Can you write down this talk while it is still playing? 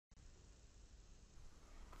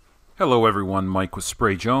Hello everyone, Mike with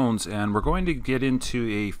Spray Jones, and we're going to get into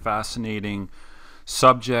a fascinating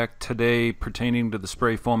subject today pertaining to the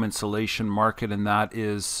spray foam insulation market, and that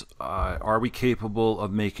is, are we capable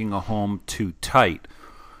of making a home too tight?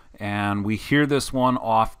 And we hear this one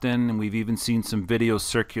often, and we've even seen some videos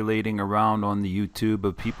circulating around on the YouTube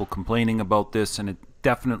of people complaining about this, and it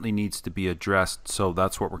definitely needs to be addressed, so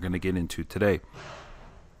that's what we're going to get into today.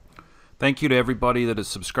 Thank you to everybody that is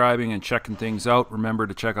subscribing and checking things out. Remember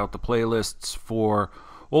to check out the playlists for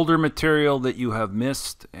older material that you have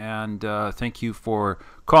missed. And thank you for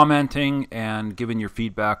commenting and giving your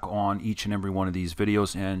feedback on each and every one of these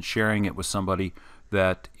videos and sharing it with somebody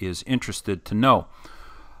that is interested to know.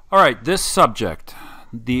 All right, this subject,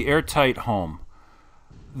 the airtight home.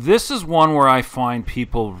 This is one where I find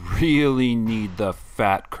people really need the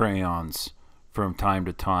fat crayons from time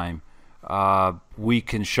to time. We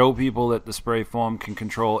can show people that the spray foam can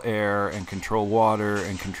control air and control water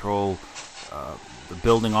and control the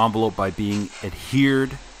building envelope by being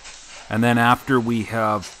adhered. And then after we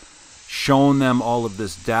have shown them all of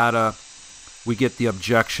this data, we get the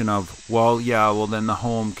objection of, well, yeah, well then the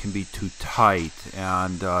home can be too tight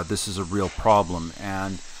and this is a real problem.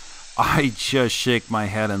 And I just shake my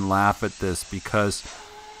head and laugh at this because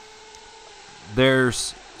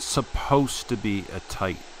there's supposed to be a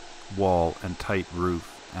tight wall and tight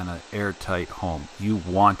roof and an airtight home. You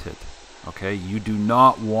want it, okay? You do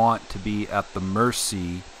not want to be at the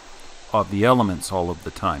mercy of the elements all of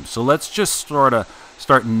the time. So let's just sort of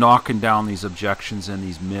start knocking down these objections and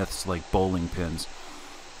these myths like bowling pins.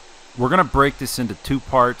 We're going to break this into two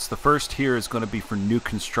parts. The first here is going to be for new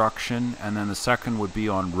construction, and then the second would be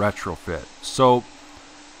on retrofit. So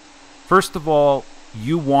first of all,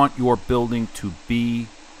 you want your building to be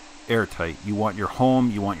airtight. You want your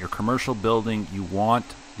home, you want your commercial building, you want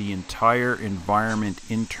the entire environment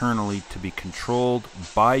internally to be controlled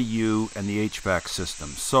by you and the HVAC system.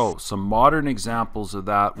 So some modern examples of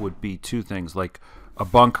that would be two things, like a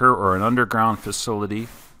bunker or an underground facility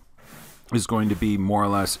is going to be more or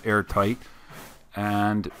less airtight,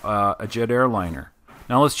 and a jet airliner.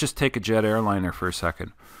 Now let's just take a jet airliner for a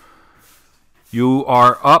second. You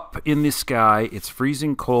are up in the sky, it's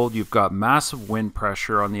freezing cold, you've got massive wind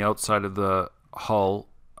pressure on the outside of the hull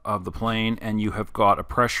of the plane, and you have got a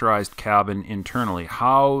pressurized cabin internally.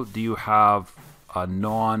 How do you have a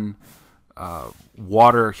non-water,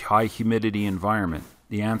 high humidity environment?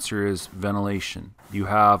 The answer is ventilation. You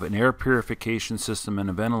have an air purification system and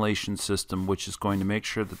a ventilation system which is going to make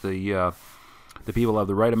sure that the people have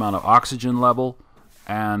the right amount of oxygen level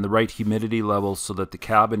and the right humidity level so that the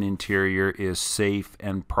cabin interior is safe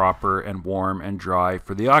and proper and warm and dry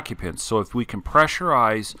for the occupants. So if we can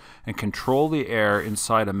pressurize and control the air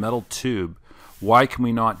inside a metal tube, why can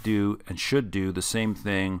we not do and should do the same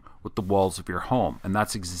thing with the walls of your home? And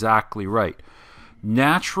that's exactly right.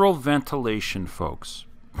 Natural ventilation, folks,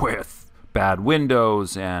 with bad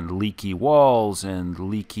windows and leaky walls and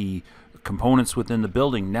leaky components within the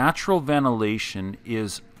building, natural ventilation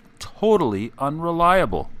is totally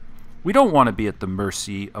unreliable. We don't want to be at the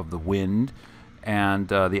mercy of the wind and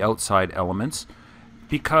the outside elements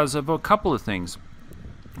because of a couple of things.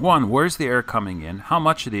 One, where's the air coming in? How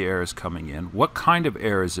much of the air is coming in? What kind of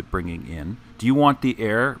air is it bringing in? Do you want the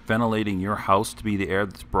air ventilating your house to be the air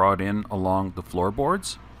that's brought in along the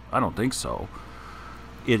floorboards? I don't think so.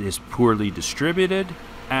 It is poorly distributed,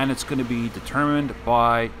 and it's going to be determined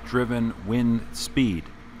by driven wind speed.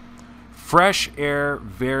 Fresh air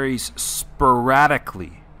varies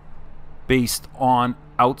sporadically based on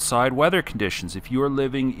outside weather conditions. If you are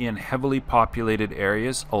living in heavily populated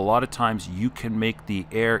areas, a lot of times you can make the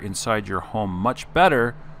air inside your home much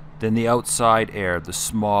better than the outside air, the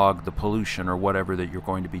smog, the pollution, or whatever that you're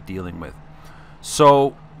going to be dealing with.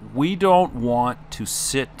 So we don't want to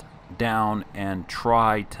sit down and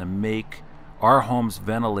try to make our homes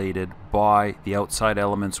ventilated by the outside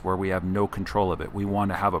elements where we have no control of it. We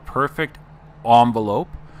want to have a perfect envelope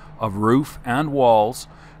of roof and walls,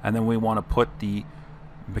 and then we want to put the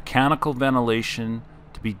mechanical ventilation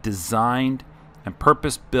to be designed and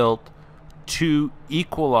purpose-built to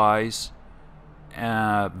equalize,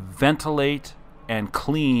 ventilate, and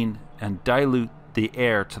clean and dilute the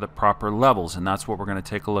air to the proper levels, and that's what we're going to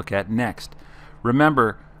take a look at next.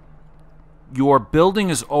 Remember, your building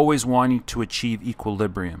is always wanting to achieve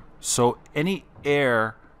equilibrium. So any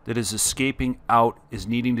air that is escaping out is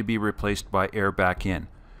needing to be replaced by air back in.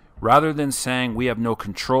 Rather than saying we have no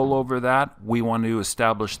control over that, we want to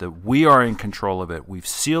establish that we are in control of it. We've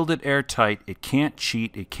sealed it airtight. It can't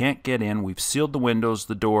cheat. It can't get in. We've sealed the windows,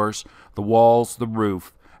 the doors, the walls, the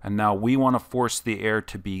roof, and now we want to force the air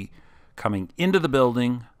to be coming into the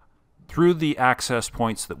building through the access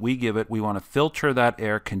points that we give it. We want to filter that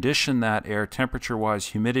air, condition that air, temperature-wise,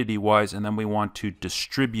 humidity-wise, and then we want to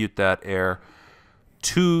distribute that air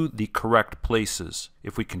to the correct places.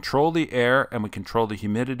 If we control the air and we control the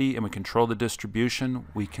humidity and we control the distribution,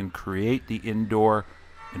 we can create the indoor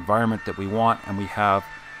environment that we want, and we have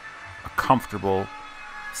a comfortable,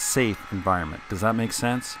 safe environment. Does that make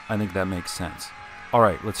sense? I think that makes sense. All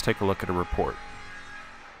right, let's take a look at a report.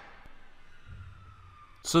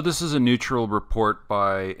 So this is a neutral report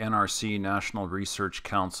by NRC, National Research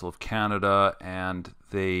Council of Canada, and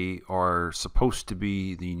they are supposed to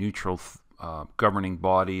be the neutral governing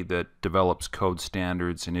body that develops code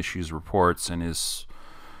standards and issues reports and is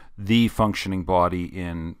the functioning body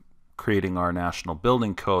in creating our national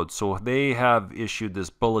building code. So they have issued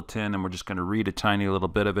this bulletin, and we're just going to read a tiny little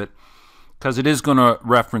bit of it because it is going to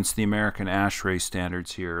reference the American ASHRAE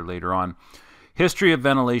standards here later on. History of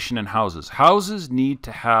ventilation in houses. Houses need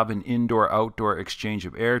to have an indoor-outdoor exchange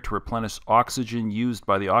of air to replenish oxygen used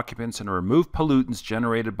by the occupants and remove pollutants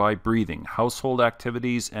generated by breathing, household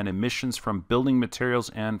activities, and emissions from building materials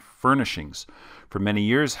and furnishings. For many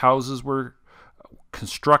years, houses were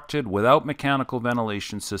constructed without mechanical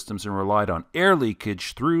ventilation systems and relied on air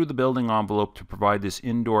leakage through the building envelope to provide this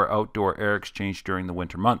indoor-outdoor air exchange during the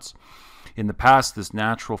winter months. In the past, this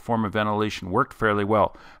natural form of ventilation worked fairly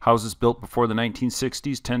well. Houses built before the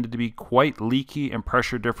 1960s tended to be quite leaky, and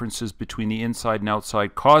pressure differences between the inside and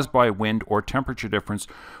outside caused by wind or temperature difference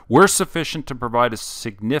were sufficient to provide a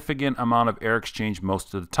significant amount of air exchange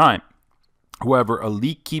most of the time. However, a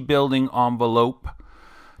leaky building envelope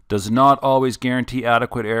does not always guarantee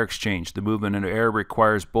adequate air exchange. The movement of air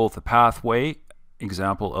requires both a pathway,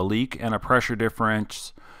 example a leak, and a pressure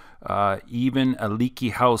difference. Even a leaky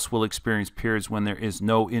house will experience periods when there is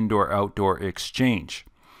no indoor-outdoor exchange.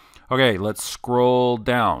 Okay, let's scroll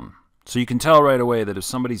down. So you can tell right away that if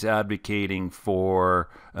somebody's advocating for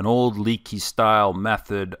an old leaky style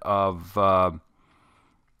method of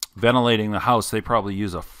ventilating the house, they probably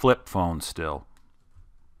use a flip phone still.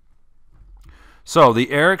 So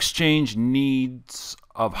the air exchange needs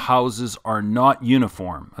of houses are not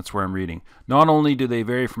uniform. That's where I'm reading. Not only do they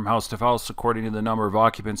vary from house to house according to the number of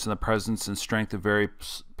occupants and the presence and strength of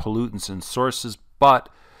various pollutants and sources, but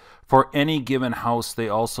for any given house they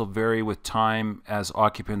also vary with time as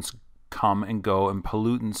occupants come and go and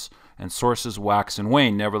pollutants and sources wax and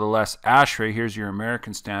wane. Nevertheless, ASHRAE, here's your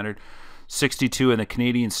American standard, 62, and the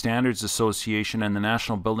Canadian Standards Association and the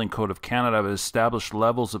National Building Code of Canada have established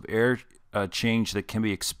levels of air change that can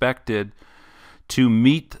be expected to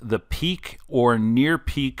meet the peak or near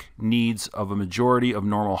peak needs of a majority of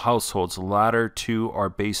normal households. The latter two are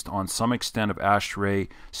based on some extent of ASHRAE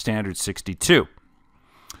Standard 62.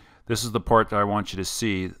 This is the part that I want you to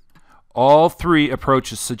see. All three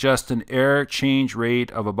approaches suggest an air change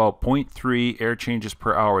rate of about 0.3 air changes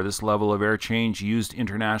per hour. This level of air change used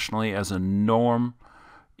internationally as a norm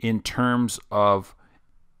in terms of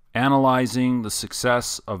analyzing the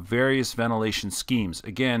success of various ventilation schemes.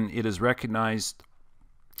 Again, it is recognized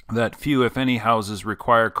that few, if any, houses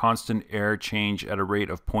require constant air change at a rate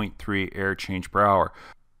of 0.3 air change per hour.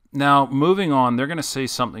 Now, moving on, they're going to say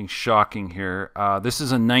something shocking here. This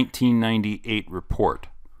is a 1998 report.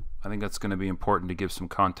 I think that's going to be important to give some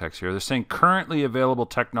context here. They're saying currently available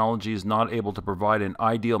technology is not able to provide an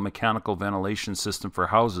ideal mechanical ventilation system for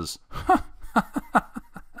houses. That's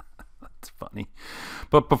funny.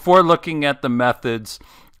 But before looking at the methods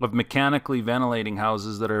of mechanically ventilating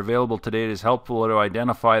houses that are available today, it is helpful to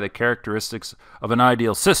identify the characteristics of an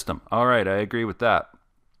ideal system. All right, I agree with that.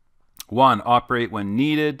 1, operate when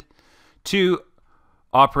needed. 2,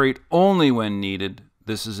 operate only when needed.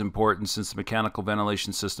 This is important since the mechanical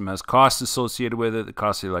ventilation system has costs associated with it, the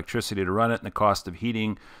cost of electricity to run it, and the cost of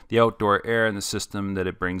heating the outdoor air in the system that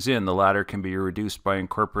it brings in. The latter can be reduced by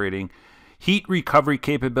incorporating heat recovery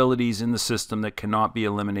capabilities in the system that cannot be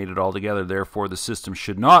eliminated altogether. Therefore, the system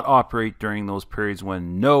should not operate during those periods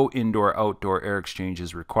when no indoor-outdoor air exchange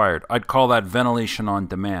is required. I'd call that ventilation on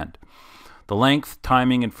demand. The length,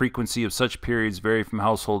 timing, and frequency of such periods vary from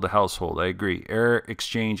household to household. I agree. Air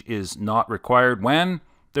exchange is not required when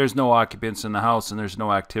there's no occupants in the house and there's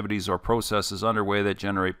no activities or processes underway that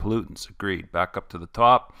generate pollutants. Agreed. Back up to the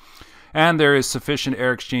top. And there is sufficient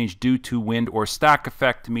air exchange due to wind or stack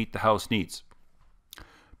effect to meet the house needs.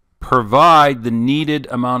 Provide the needed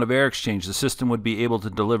amount of air exchange. The system would be able to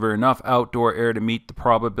deliver enough outdoor air to meet the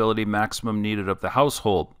probability maximum needed of the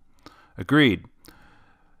household. Agreed.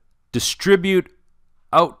 Distribute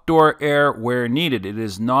outdoor air where needed. It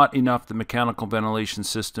is not enough the mechanical ventilation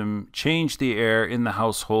system change the air in the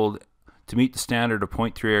household To meet the standard of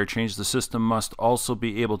 0.3 air change, the system must also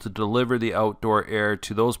be able to deliver the outdoor air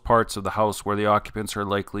to those parts of the house where the occupants are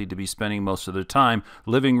likely to be spending most of their time,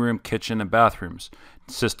 living room, kitchen, and bathrooms.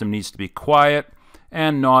 The system needs to be quiet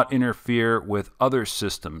and not interfere with other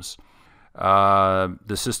systems. The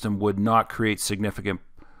system would not create significant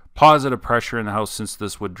positive pressure in the house, since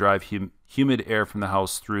this would drive humid air from the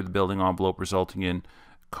house through the building envelope, resulting in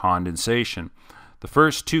condensation. The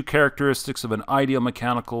first two characteristics of an ideal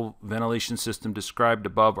mechanical ventilation system described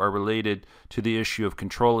above are related to the issue of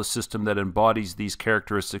control. A system that embodies these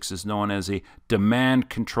characteristics is known as a demand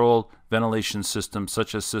control ventilation system.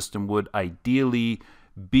 Such a system would ideally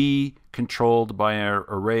be controlled by an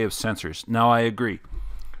array of sensors. Now, I agree.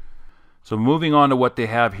 So moving on to what they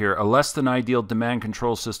have here, a less than ideal demand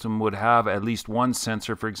control system would have at least one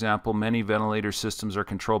sensor. For example, many ventilator systems are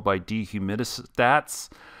controlled by dehumidistats.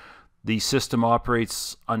 The system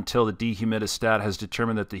operates until the dehumidistat has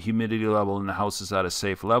determined that the humidity level in the house is at a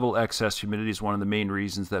safe level. Excess humidity is one of the main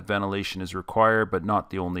reasons that ventilation is required, but not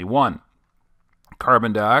the only one.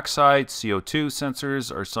 Carbon dioxide, CO2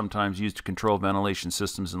 sensors are sometimes used to control ventilation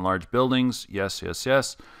systems in large buildings. Yes, yes,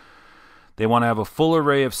 yes. They want to have a full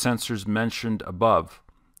array of sensors mentioned above.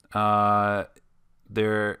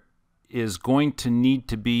 There is going to need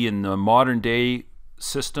to be, in the modern day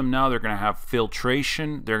system now, they're going to have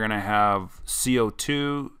filtration, they're going to have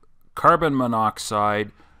CO2, carbon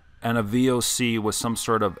monoxide, and a VOC with some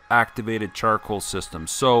sort of activated charcoal system.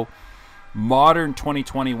 So modern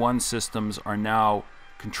 2021 systems are now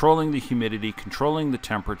controlling the humidity, controlling the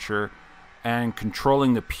temperature, and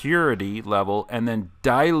controlling the purity level, and then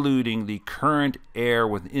diluting the current air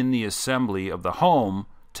within the assembly of the home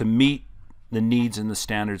to meet the needs and the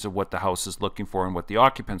standards of what the house is looking for and what the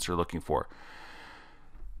occupants are looking for.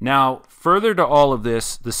 Now, further to all of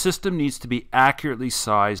this, the system needs to be accurately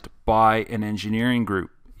sized by an engineering group.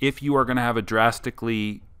 If you are going to have a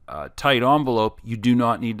drastically tight envelope, you do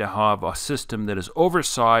not need to have a system that is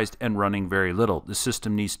oversized and running very little. The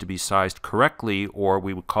system needs to be sized correctly, or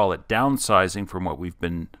we would call it downsizing from what we've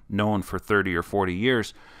been known for 30 or 40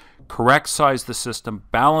 years. Correct size the system,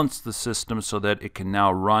 balance the system so that it can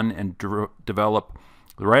now run and develop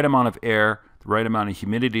the right amount of air, the right amount of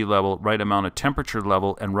humidity level, right amount of temperature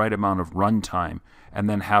level, and right amount of run time, and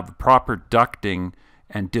then have the proper ducting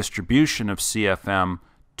and distribution of CFM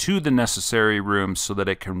to the necessary rooms so that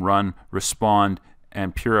it can run, respond,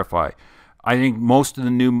 and purify. I think most of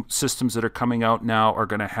the new systems that are coming out now are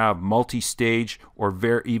going to have multi-stage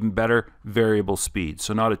or even better, variable speed.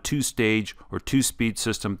 So not a two-stage or two-speed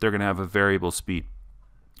system, they're going to have a variable speed.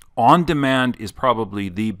 On demand is probably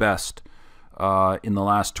the best in the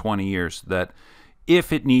last 20 years, that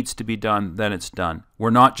if it needs to be done, then it's done.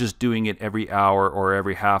 We're not just doing it every hour or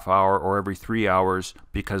every half hour or every 3 hours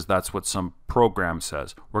because that's what some program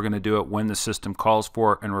says. We're going to do it when the system calls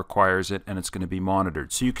for and requires it, and it's going to be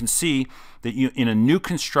monitored. So you can see that in a new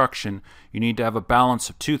construction, you need to have a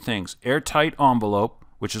balance of two things: airtight envelope,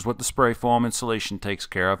 which is what the spray foam insulation takes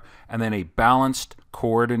care of, and then a balanced,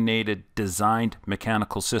 coordinated, designed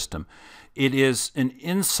mechanical system. It is an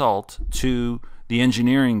insult to the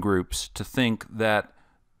engineering groups to think that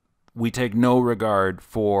we take no regard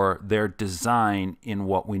for their design in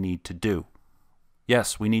what we need to do.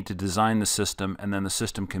 Yes, we need to design the system, and then the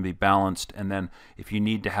system can be balanced, and then if you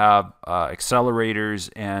need to have accelerators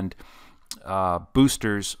and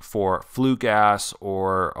boosters for flue gas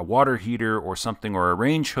or a water heater or something, or a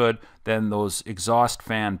range hood, then those exhaust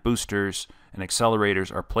fan boosters and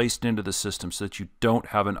accelerators are placed into the system so that you don't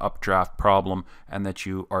have an updraft problem, and that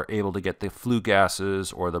you are able to get the flue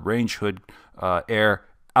gases or the range hood air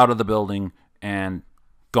out of the building and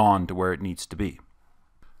gone to where it needs to be.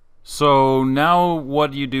 So now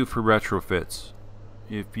what do you do for retrofits?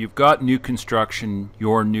 If you've got new construction,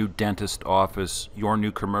 your new dentist office, your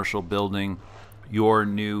new commercial building, your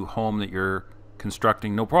new home that you're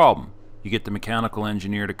constructing, no problem. You get the mechanical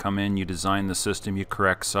engineer to come in, you design the system, you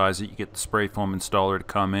correct size it, you get the spray foam installer to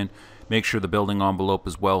come in, make sure the building envelope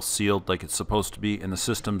is well sealed like it's supposed to be, and the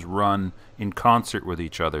systems run in concert with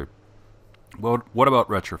each other. Well, what about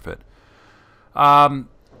retrofit?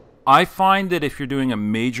 I find that if you're doing a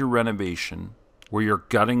major renovation where you're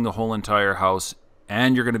gutting the whole entire house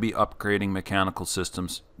and you're going to be upgrading mechanical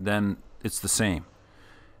systems, then it's the same.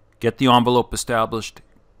 Get the envelope established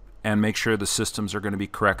and make sure the systems are going to be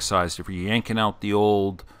correct sized. If you're yanking out the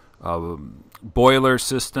old boiler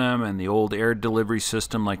system and the old air delivery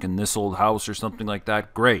system like in this old house or something like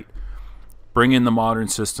that, great. Bring in the modern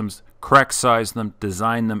systems, correct size them,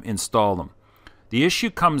 design them, install them. The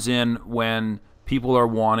issue comes in when people are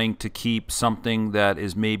wanting to keep something that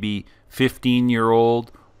is maybe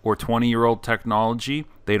 15-year-old or 20-year-old technology.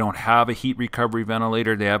 They don't have a heat recovery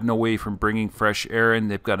ventilator. They have no way from bringing fresh air in.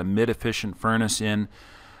 They've got a mid-efficient furnace in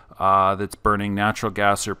that's burning natural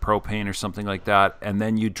gas or propane or something like that. And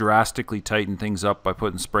then you drastically tighten things up by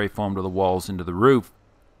putting spray foam to the walls, into the roof.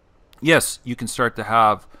 Yes, you can start to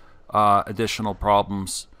have additional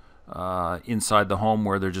problems inside the home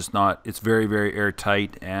where they're just not, it's very, very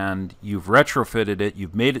airtight, and you've retrofitted it,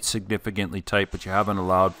 you've made it significantly tight, but you haven't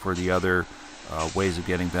allowed for the other ways of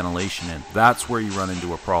getting ventilation in. That's where you run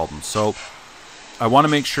into a problem. So I want to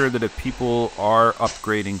make sure that if people are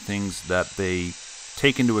upgrading things, that they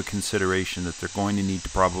take into a consideration that they're going to need to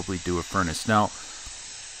probably do a furnace. Now,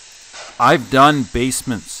 I've done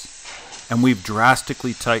basements and we've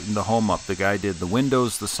drastically tightened the home up. The guy did the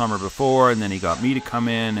windows the summer before, and then he got me to come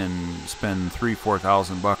in and spend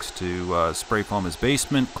 $3,000-4,000 to spray foam his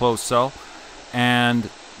basement, closed cell, and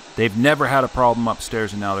they've never had a problem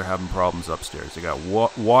upstairs, and now they're having problems upstairs. They got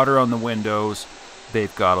water on the windows.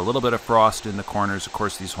 They've got a little bit of frost in the corners. Of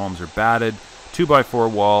course, these homes are batted, 2x4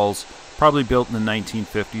 walls, probably built in the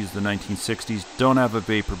 1950s, the 1960s, don't have a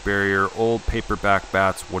vapor barrier, old paperback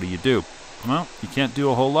bats. What do? Well, you can't do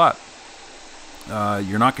a whole lot.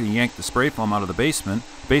 You're not going to yank the spray foam out of the basement.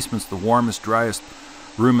 The basement's the warmest, driest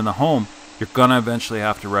room in the home. You're going to eventually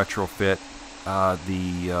have to retrofit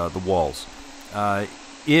the walls.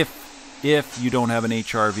 If you don't have an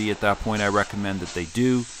HRV at that point, I recommend that they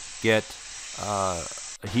do get a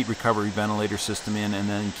heat recovery ventilator system in, and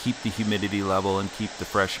then keep the humidity level and keep the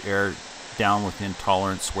fresh air down within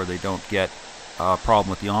tolerance where they don't get a problem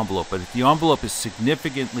with the envelope. But if the envelope is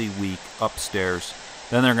significantly weak upstairs,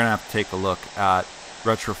 then they're going to have to take a look at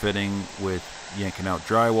retrofitting with yanking out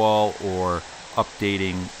drywall or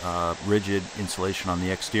updating rigid insulation on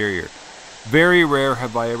the exterior. Very rare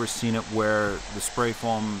have I ever seen it where the spray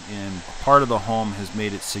foam in part of the home has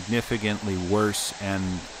made it significantly worse and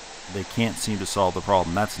they can't seem to solve the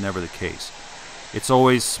problem. That's never the case. It's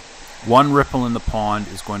always one ripple in the pond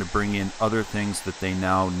is going to bring in other things that they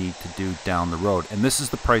now need to do down the road. And this is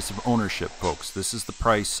the price of ownership, folks. This is the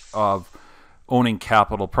price of owning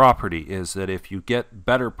capital property, is that if you get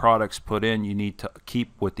better products put in, you need to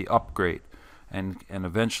keep with the upgrade and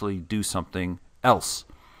eventually do something else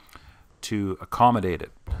to accommodate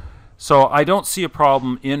it. So I don't see a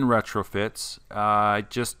problem in retrofits. I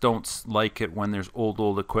just don't like it when there's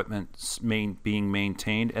old equipment being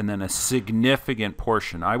maintained, and then a significant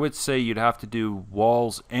portion. I would say you'd have to do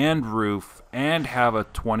walls and roof and have a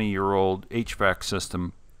 20-year-old HVAC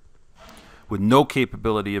system with no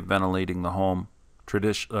capability of ventilating the home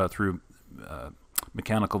through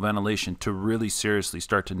mechanical ventilation to really seriously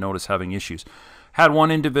start to notice having issues. Had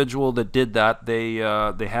one individual that did that. They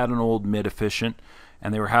had an old mid-efficient,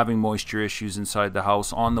 and they were having moisture issues inside the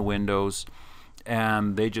house on the windows,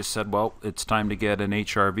 and they just said, well, it's time to get an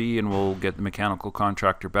HRV, and we'll get the mechanical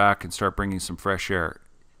contractor back and start bringing some fresh air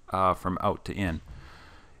from out to in.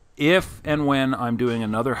 If and when I'm doing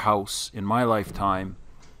another house in my lifetime,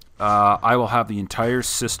 I will have the entire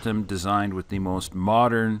system designed with the most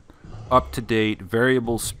modern, up-to-date,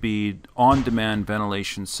 variable speed, on-demand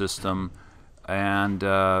ventilation system, and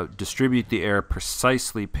distribute the air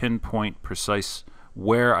precisely, pinpoint precise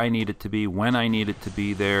where I need it to be, when I need it to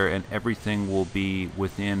be there, and everything will be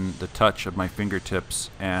within the touch of my fingertips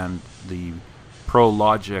and the pro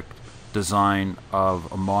logic design of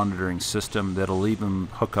a monitoring system that'll even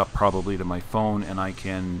hook up probably to my phone, and I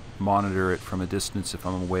can monitor it from a distance if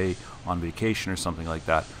I'm away on vacation or something like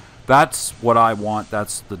that. That's what I want.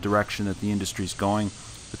 That's the direction that the industry's going.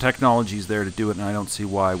 The technology's there to do it, and I don't see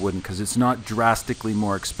why I wouldn't, because it's not drastically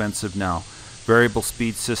more expensive now. Variable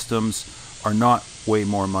speed systems are not way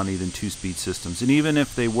more money than two-speed systems, and even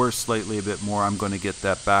if they were slightly a bit more, I'm going to get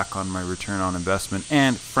that back on my return on investment.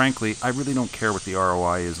 And frankly, I really don't care what the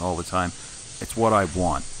ROI is all the time. It's what I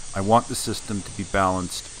want. I want the system to be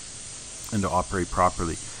balanced and to operate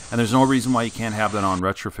properly. And there's no reason why you can't have that on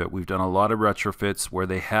retrofit. We've done a lot of retrofits where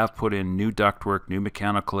they have put in new ductwork, new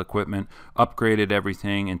mechanical equipment, upgraded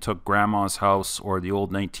everything, and took grandma's house or the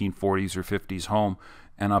old 1940s or 50s home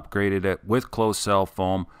and upgraded it with closed cell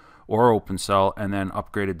foam or open cell, and then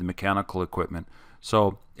upgraded the mechanical equipment.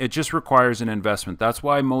 So it just requires an investment. That's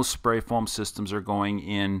why most spray foam systems are going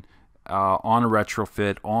in on a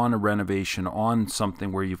retrofit, on a renovation, on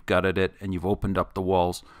something where you've gutted it and you've opened up the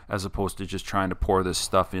walls, as opposed to just trying to pour this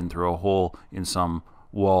stuff in through a hole in some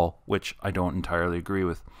wall, which I don't entirely agree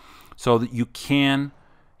with. So that you can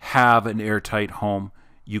have an airtight home,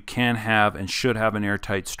 you can have and should have an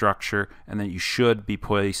airtight structure, and that you should be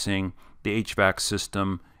placing the HVAC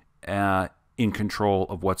system in control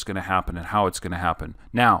of what's going to happen and how it's going to happen.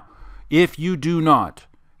 Now, if you do not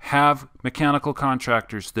have mechanical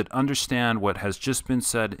contractors that understand what has just been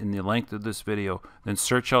said in the length of this video, then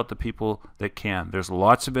search out the people that can. There's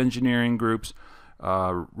lots of engineering groups.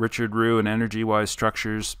 Richard Rue and Energy Wise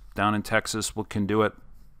Structures down in Texas can do it.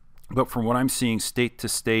 But from what I'm seeing, state to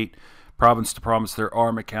state, province to province, there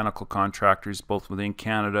are mechanical contractors both within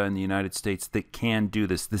Canada and the United States that can do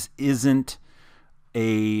this. This isn't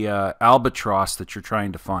a albatross that you're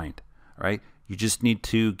trying to find, right? You just need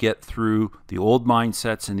to get through the old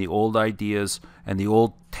mindsets and the old ideas and the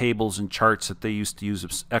old tables and charts that they used to use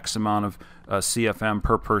of X amount of CFM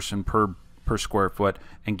per person per square foot,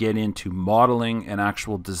 and get into modeling and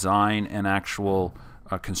actual design and actual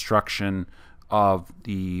construction of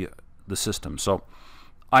the system. So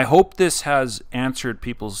I hope this has answered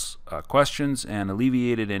people's questions and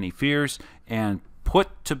alleviated any fears and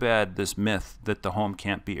put to bed this myth that the home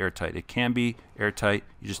can't be airtight. It can be airtight.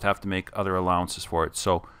 You just have to make other allowances for it.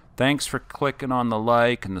 So thanks for clicking on the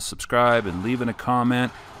like and the subscribe and leaving a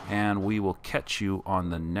comment, and we will catch you on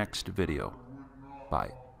the next video.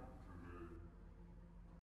 Bye.